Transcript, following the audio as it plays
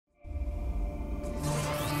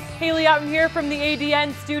Haley Outen here from the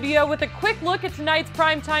ADN studio with a quick look at tonight's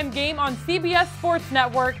primetime game on CBS Sports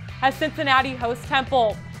Network as Cincinnati hosts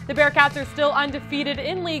Temple. The Bearcats are still undefeated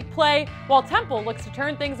in league play, while Temple looks to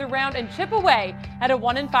turn things around and chip away at a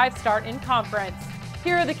 1-5 start in conference.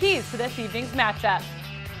 Here are the keys to this evening's matchup.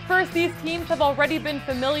 First, these teams have already been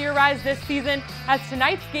familiarized this season, as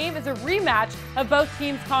tonight's game is a rematch of both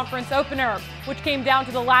teams' conference opener, which came down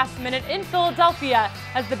to the last minute in Philadelphia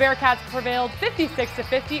as the Bearcats prevailed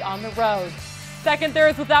 56-50 on the road. Second, there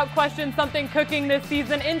is without question something cooking this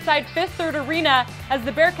season inside Fifth Third Arena as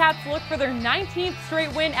the Bearcats look for their 19th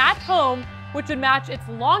straight win at home, which would match its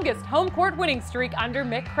longest home court winning streak under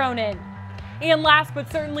Mick Cronin. And last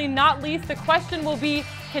but certainly not least, the question will be,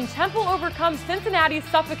 can Temple overcome Cincinnati's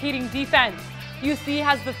suffocating defense? UC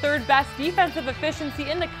has the third best defensive efficiency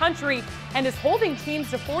in the country and is holding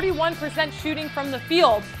teams to 41% shooting from the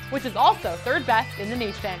field, which is also third best in the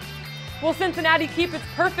nation. Will Cincinnati keep its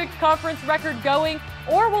perfect conference record going,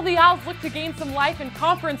 or will the Owls look to gain some life in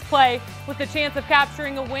conference play with the chance of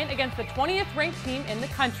capturing a win against the 20th ranked team in the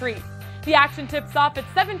country? The action tips off at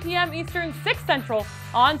 7 p.m. Eastern, 6 Central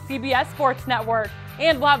on CBS Sports Network.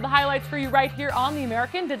 And we'll have the highlights for you right here on the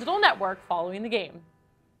American Digital Network following the game.